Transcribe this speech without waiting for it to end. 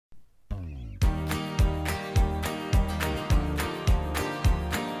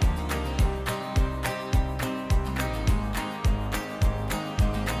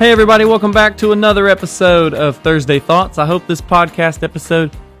Hey everybody, welcome back to another episode of Thursday Thoughts. I hope this podcast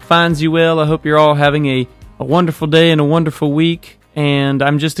episode finds you well. I hope you're all having a wonderful day and a wonderful week. And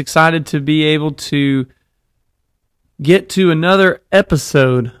I'm just excited to be able to get to another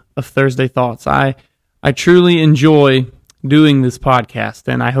episode of Thursday Thoughts. I truly enjoy doing this podcast,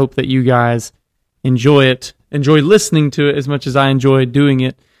 and I hope that you guys enjoy listening to it as much as I enjoy doing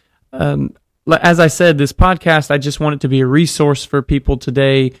it. As I said, this podcast, I just want it to be a resource for people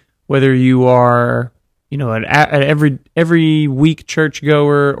today, whether you are, an every week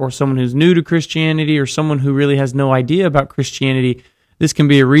churchgoer or someone who's new to Christianity or someone who really has no idea about Christianity. This can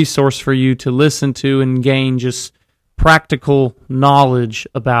be a resource for you to listen to and gain just practical knowledge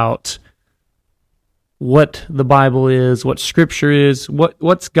about what the Bible is, what Scripture is,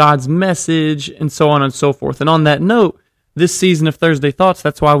 what's God's message, and so on and so forth. And on that note, this season of Thursday Thoughts,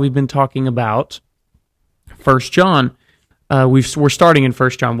 that's why we've been talking about 1 John. We're starting in 1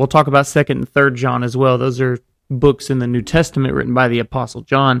 John. We'll talk about 2nd and 3rd John as well. Those are books in the New Testament written by the Apostle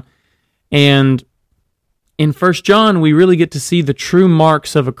John. And in 1 John, we really get to see the true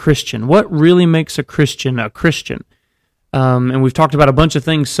marks of a Christian. What really makes a Christian a Christian? And we've talked about a bunch of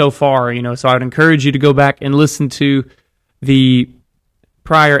things so far, so I would encourage you to go back and listen to the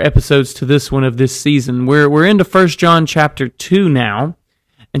prior episodes to this one of this season. We're into 1 John chapter 2 now,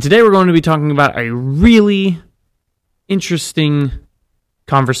 and today we're going to be talking about a really interesting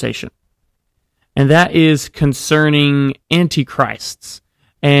conversation, and that is concerning Antichrists.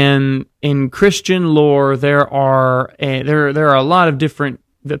 And in Christian lore, there are a lot of different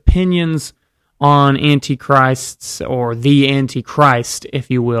opinions on Antichrists, or the Antichrist,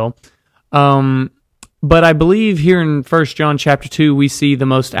 if you will. But I believe here in 1 John chapter 2, we see the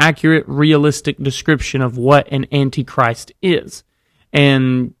most accurate, realistic description of what an Antichrist is.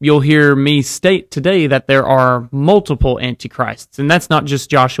 And you'll hear me state today that there are multiple Antichrists. And that's not just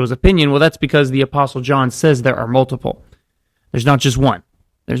Joshua's opinion. Well, that's because the Apostle John says there are multiple. There's not just one.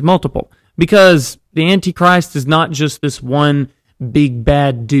 There's multiple. Because the Antichrist is not just this one big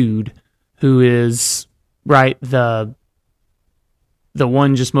bad dude who is, the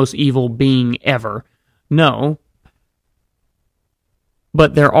one just most evil being ever. No.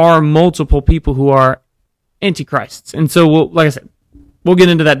 But there are multiple people who are Antichrists. And so, like I said, we'll get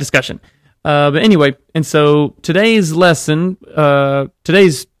into that discussion. But anyway, and so today's lesson,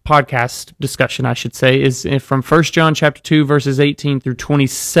 today's podcast discussion, I should say, is from 1 John chapter 2, verses 18 through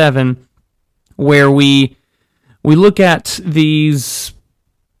 27, where we look at these.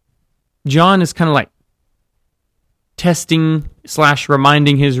 John is kind of like testing /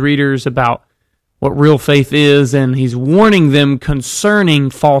 reminding his readers about what real faith is, and he's warning them concerning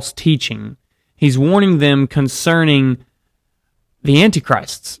false teaching. He's warning them concerning the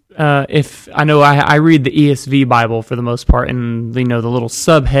Antichrists. If I know, I read the ESV Bible for the most part, and the little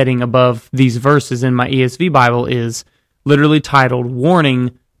subheading above these verses in my ESV Bible is literally titled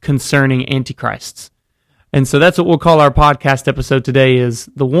 "Warning Concerning Antichrists." And so that's what we'll call our podcast episode today, is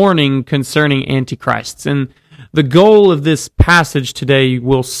the warning concerning Antichrists. And the goal of this passage today,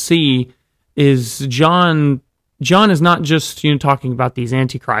 we'll see, is John is not just talking about these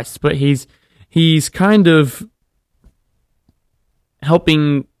Antichrists, but he's kind of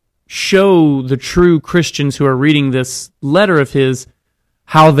helping show the true Christians who are reading this letter of his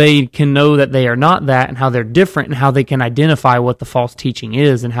how they can know that they are not that, and how they're different, and how they can identify what the false teaching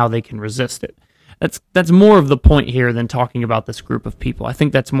is and how they can resist it. That's more of the point here than talking about this group of people. I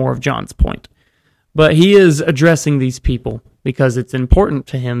think that's more of John's point. But he is addressing these people because it's important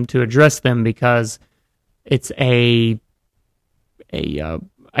to him to address them, because it's I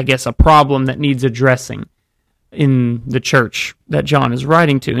guess a problem that needs addressing in the church that John is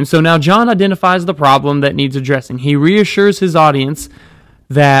writing to. And so now John identifies the problem that needs addressing. He reassures his audience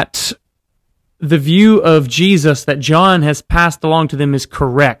that the view of Jesus that John has passed along to them is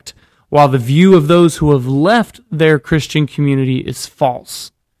correct, while the view of those who have left their Christian community is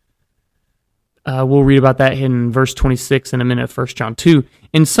false. We'll read about that in verse 26 in a minute of 1 John 2.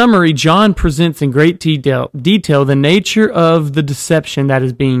 In summary, John presents in great detail the nature of the deception that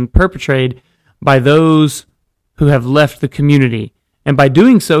is being perpetrated by those who have left the community. And by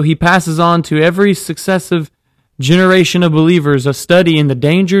doing so, he passes on to every successive generation of believers a study in the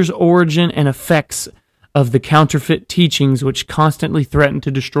dangers, origin, and effects of the counterfeit teachings which constantly threaten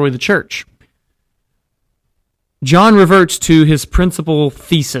to destroy the church. John reverts to his principal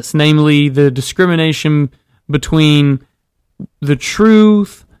thesis, namely the discrimination between the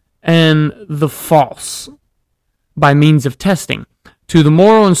truth and the false by means of testing. To the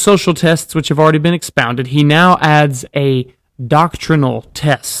moral and social tests which have already been expounded, he now adds a doctrinal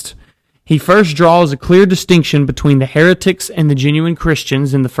test. He first draws a clear distinction between the heretics and the genuine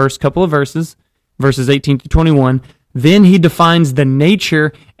Christians in the first couple of verses 18 to 21. Then he defines the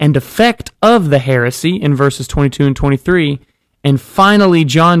nature and effect of the heresy in verses 22 and 23. And finally,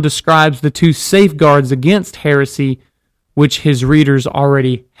 John describes the two safeguards against heresy, which his readers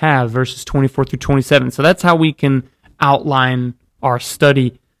already have, verses 24 through 27. So that's how we can outline our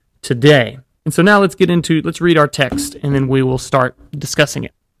study today. And so now let's read our text, and then we will start discussing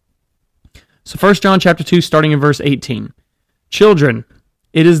it. So 1 John chapter 2, starting in verse 18. Children,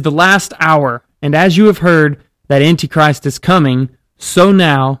 it is the last hour, and as you have heard that Antichrist is coming, so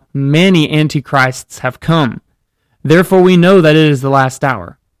now many Antichrists have come. Therefore we know that it is the last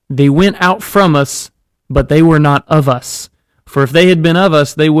hour. They went out from us, but they were not of us. For if they had been of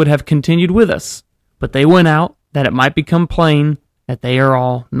us, they would have continued with us. But they went out, that it might become plain that they are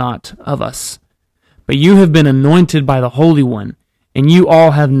all not of us. But you have been anointed by the Holy One, and you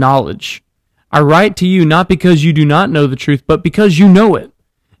all have knowledge. I write to you not because you do not know the truth, but because you know it,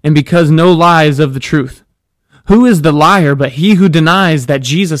 and because no lie is of the truth. Who is the liar but he who denies that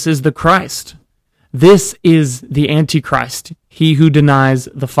Jesus is the Christ? This is the Antichrist, he who denies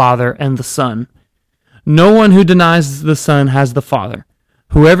the Father and the Son. No one who denies the Son has the Father.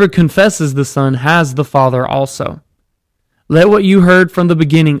 Whoever confesses the Son has the Father also. Let what you heard from the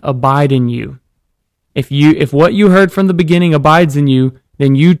beginning abide in you. If what you heard from the beginning abides in you,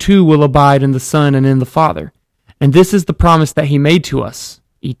 then you too will abide in the Son and in the Father. And this is the promise that he made to us,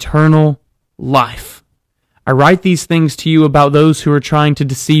 eternal life. I write these things to you about those who are trying to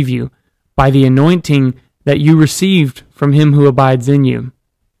deceive you by the anointing that you received from him who abides in you.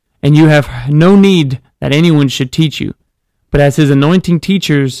 And you have no need that anyone should teach you. But as his anointing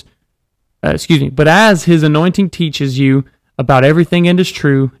teaches you about everything and is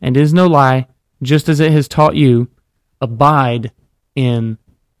true and is no lie, just as it has taught you, abide in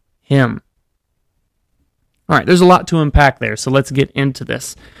him. All right, there's a lot to unpack there, so let's get into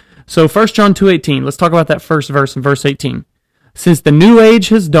this. So 1 John 2:18, let's talk about that first verse in verse 18. Since the new age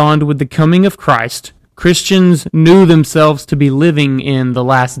has dawned with the coming of Christ, Christians knew themselves to be living in the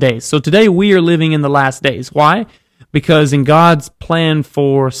last days. So today we are living in the last days. Why? Because in God's plan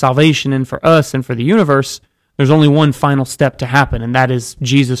for salvation and for us and for the universe, there's only one final step to happen, and that is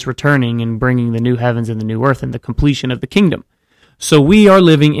Jesus returning and bringing the new heavens and the new earth and the completion of the kingdom. So we are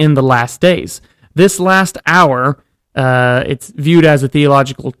living in the last days. This last hour, it's viewed as a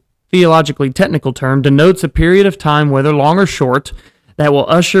theologically technical term, denotes a period of time, whether long or short, that will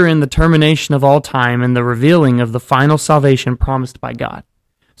usher in the termination of all time and the revealing of the final salvation promised by God.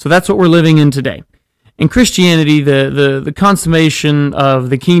 So that's what we're living in today. In Christianity, the consummation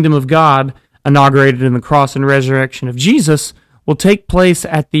of the kingdom of God, inaugurated in the cross and resurrection of Jesus, will take place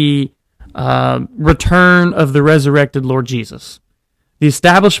at the return of the resurrected Lord Jesus. The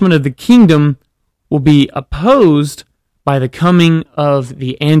establishment of the kingdom will be opposed by the coming of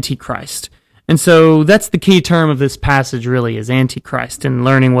the Antichrist. And so that's the key term of this passage, really, is Antichrist, and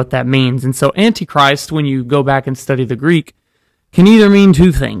learning what that means. And so Antichrist, when you go back and study the Greek, can either mean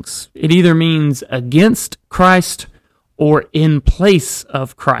two things. It either means against Christ or in place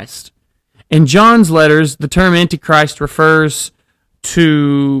of Christ. In John's letters, the term Antichrist refers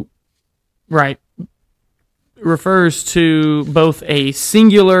to both a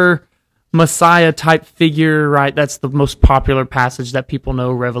singular Messiah-type figure, right? That's the most popular passage that people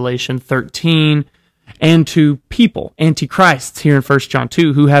know, Revelation 13, and to people, antichrists here in 1 John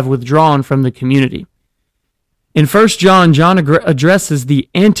 2, who have withdrawn from the community. In 1 John, John addresses the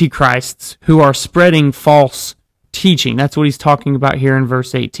antichrists who are spreading false teaching. That's what he's talking about here in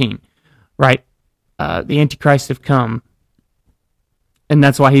verse 18, right? The antichrists have come, and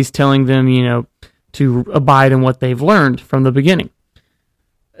that's why he's telling them, to abide in what they've learned from the beginning.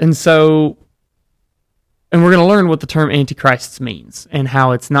 And we're going to learn what the term antichrists means and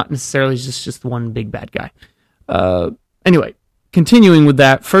how it's not necessarily just one big bad guy. Anyway, continuing with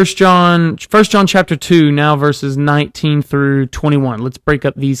that, 1 John chapter 2, now verses 19 through 21. Let's break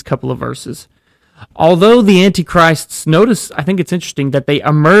up these couple of verses. Although the antichrists, notice, I think it's interesting that they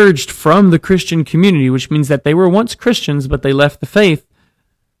emerged from the Christian community, which means that they were once Christians, but they left the faith.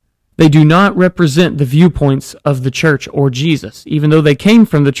 They do not represent the viewpoints of the church or Jesus. Even though they came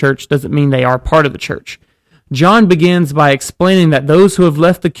from the church, doesn't mean they are part of the church. John begins by explaining that those who have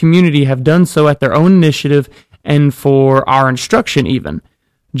left the community have done so at their own initiative and for our instruction even.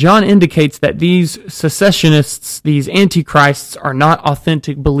 John indicates that these secessionists, these antichrists, are not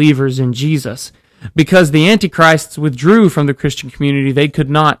authentic believers in Jesus. Because the antichrists withdrew from the Christian community, they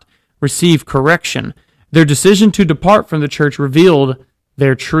could not receive correction. Their decision to depart from the church revealed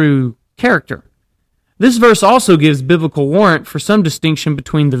their true character. This verse also gives biblical warrant for some distinction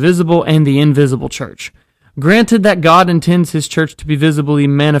between the visible and the invisible church. Granted that God intends his church to be visibly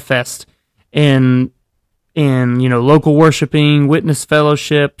manifest in local worshiping, witness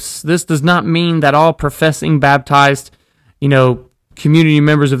fellowships, this does not mean that all professing, baptized, community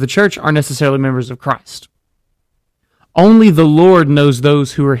members of the church are necessarily members of Christ. Only the Lord knows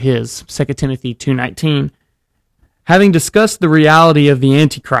those who are his, 2 Timothy 2:19. Having discussed the reality of the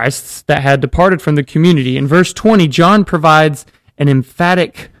Antichrists that had departed from the community, in verse 20, John provides an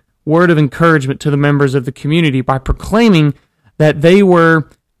emphatic word of encouragement to the members of the community by proclaiming that they were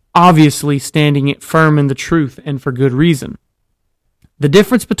obviously standing firm in the truth and for good reason. The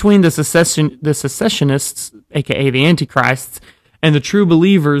difference between the secessionists, aka the Antichrists, and the true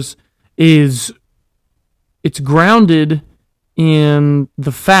believers it's grounded in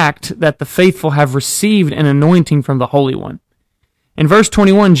the fact that the faithful have received an anointing from the Holy One. In verse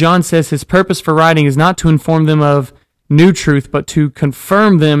 21, John says his purpose for writing is not to inform them of new truth, but to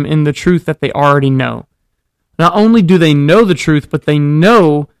confirm them in the truth that they already know. Not only do they know the truth, but they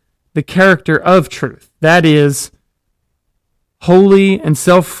know the character of truth. That is, holy and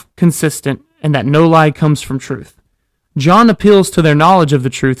self-consistent, and that no lie comes from truth. John appeals to their knowledge of the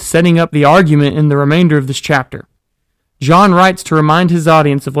truth, setting up the argument in the remainder of this chapter. John writes to remind his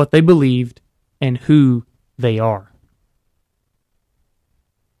audience of what they believed and who they are.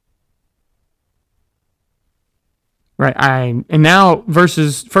 Right, and now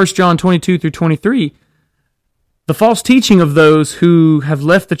verses 1 John 22 through 23, the false teaching of those who have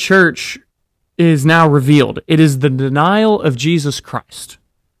left the church is now revealed. It is the denial of Jesus Christ.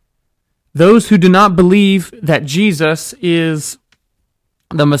 Those who do not believe that Jesus is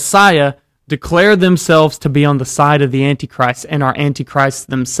the Messiah declare themselves to be on the side of the Antichrist and are Antichrists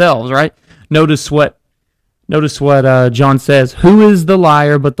themselves, right? Notice what John says. Who is the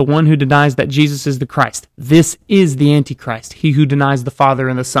liar but the one who denies that Jesus is the Christ? This is the Antichrist, he who denies the Father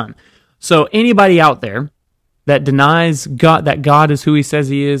and the Son. So anybody out there that denies God, that God is who he says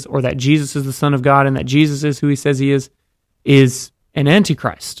he is, or that Jesus is the Son of God and that Jesus is who he says he is an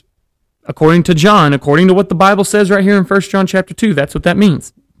Antichrist. According to John, according to what the Bible says right here in 1 John chapter 2, that's what that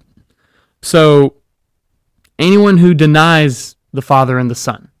means. So, anyone who denies the Father and the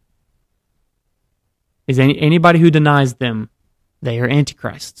Son, is anybody who denies them, they are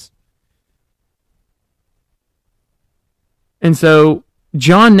Antichrists. And so,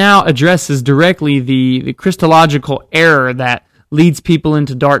 John now addresses directly the Christological error that leads people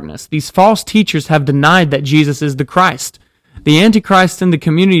into darkness. These false teachers have denied that Jesus is the Christ. The Antichrists in the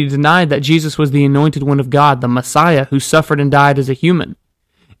community denied that Jesus was the anointed one of God, the Messiah, who suffered and died as a human.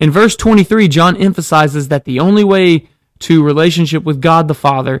 In verse 23, John emphasizes that the only way to relationship with God the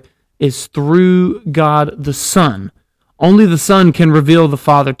Father is through God the Son. Only the Son can reveal the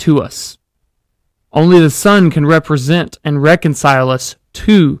Father to us. Only the Son can represent and reconcile us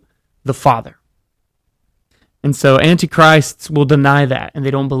to the Father. And so Antichrists will deny that, and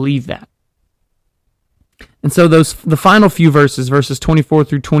they don't believe that. And so the final few verses 24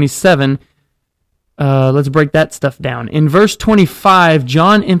 through 27, let's break that stuff down. In verse 25,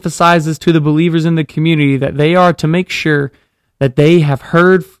 John emphasizes to the believers in the community that they are to make sure that they have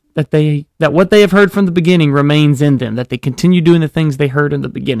heard that what they have heard from the beginning remains in them, that they continue doing the things they heard in the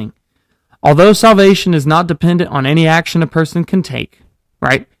beginning. Although salvation is not dependent on any action a person can take,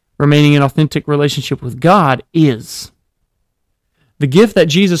 right? Remaining in authentic relationship with God is. The gift that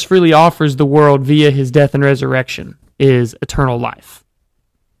Jesus freely offers the world via his death and resurrection is eternal life.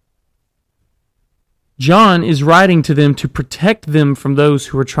 John is writing to them to protect them from those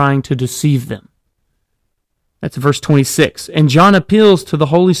who are trying to deceive them. That's verse 26. And John appeals to the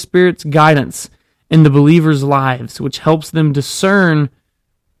Holy Spirit's guidance in the believers' lives, which helps them discern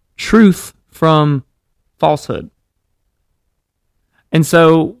truth from falsehood. And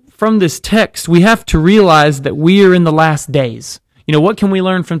so, from this text, we have to realize that we are in the last days. What can we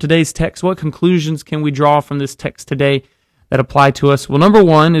learn from today's text? What conclusions can we draw from this text today that apply to us? Well, number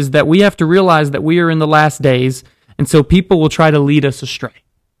one is that we have to realize that we are in the last days, and so people will try to lead us astray.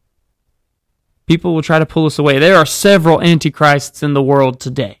 People will try to pull us away. There are several antichrists in the world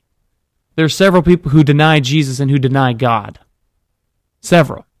today. There are several people who deny Jesus and who deny God.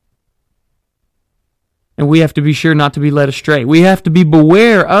 Several. And we have to be sure not to be led astray. We have to be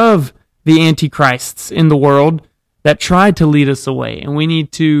beware of the antichrists in the world that tried to lead us away, and we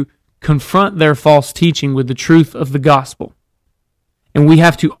need to confront their false teaching with the truth of the gospel. And we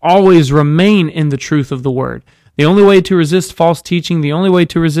have to always remain in the truth of the word. The only way to resist false teaching, the only way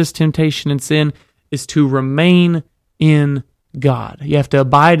to resist temptation and sin is to remain in God. You have to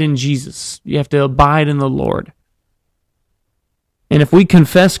abide in Jesus. You have to abide in the Lord. And if we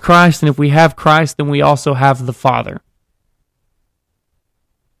confess Christ and if we have Christ, then we also have the Father.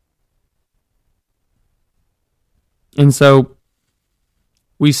 And so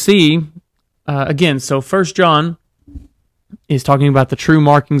we see, again, so 1 John is talking about the true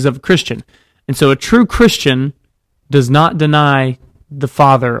markings of a Christian. And so a true Christian does not deny the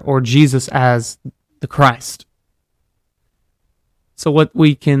Father or Jesus as the Christ. So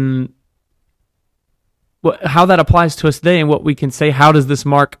how that applies to us today and what we can say, how does this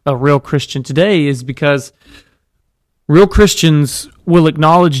mark a real Christian today, is because real Christians will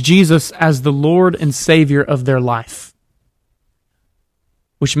acknowledge Jesus as the Lord and Savior of their life.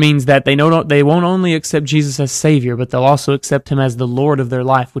 Which means that they won't only accept Jesus as Savior, but they'll also accept Him as the Lord of their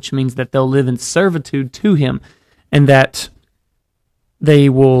life, which means that they'll live in servitude to Him, and that they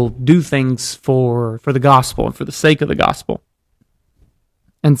will do things for the gospel and for the sake of the gospel.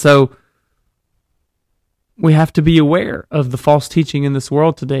 And so we have to be aware of the false teaching in this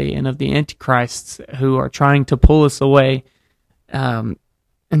world today and of the Antichrists who are trying to pull us away. And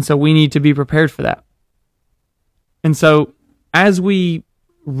so we need to be prepared for that. And so as we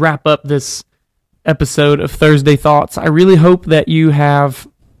wrap up this episode of Thursday Thoughts, I really hope you've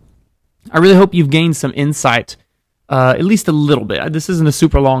gained some insight, at least a little bit. This isn't a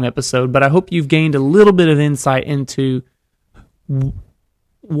super long episode, but I hope you've gained a little bit of insight into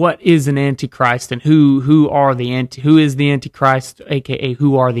what is an Antichrist and who is the Antichrist, aka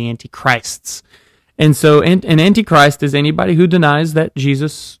who are the Antichrists. And so an Antichrist is anybody who denies that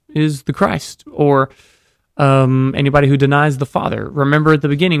Jesus is the Christ, or anybody who denies the Father. Remember at the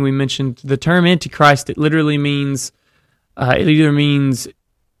beginning we mentioned the term Antichrist. It literally means, oh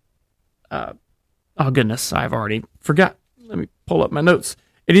goodness, I've already forgot. Let me pull up my notes.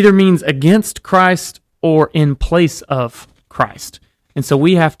 It either means against Christ or in place of Christ. And so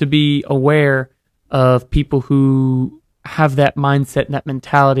we have to be aware of people who have that mindset and that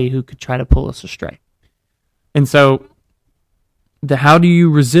mentality who could try to pull us astray. And so how do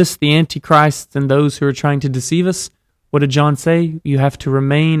you resist the Antichrists and those who are trying to deceive us? What did John say? You have to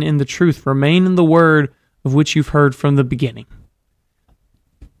remain in the truth, remain in the word of which you've heard from the beginning.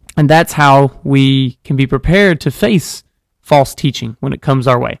 And that's how we can be prepared to face false teaching when it comes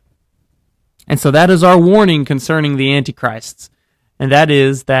our way. And so that is our warning concerning the Antichrists. And that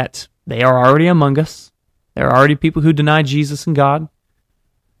is that they are already among us. There are already people who deny Jesus and God.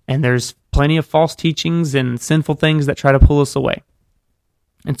 And there's plenty of false teachings and sinful things that try to pull us away.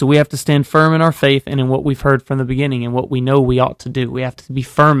 And so we have to stand firm in our faith and in what we've heard from the beginning and what we know we ought to do. We have to be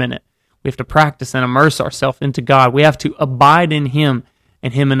firm in it. We have to practice and immerse ourselves into God. We have to abide in Him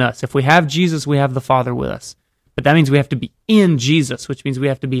and Him in us. If we have Jesus, we have the Father with us. But that means we have to be in Jesus, which means we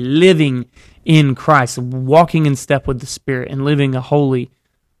have to be living in Christ, walking in step with the Spirit and living a holy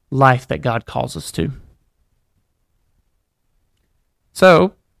life that God calls us to.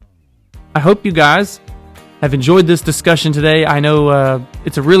 So, I hope you guys have enjoyed this discussion today. I know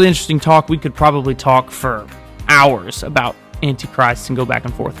it's a really interesting talk. We could probably talk for hours about Antichrist and go back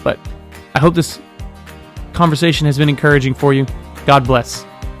and forth, but I hope this conversation has been encouraging for you. God bless.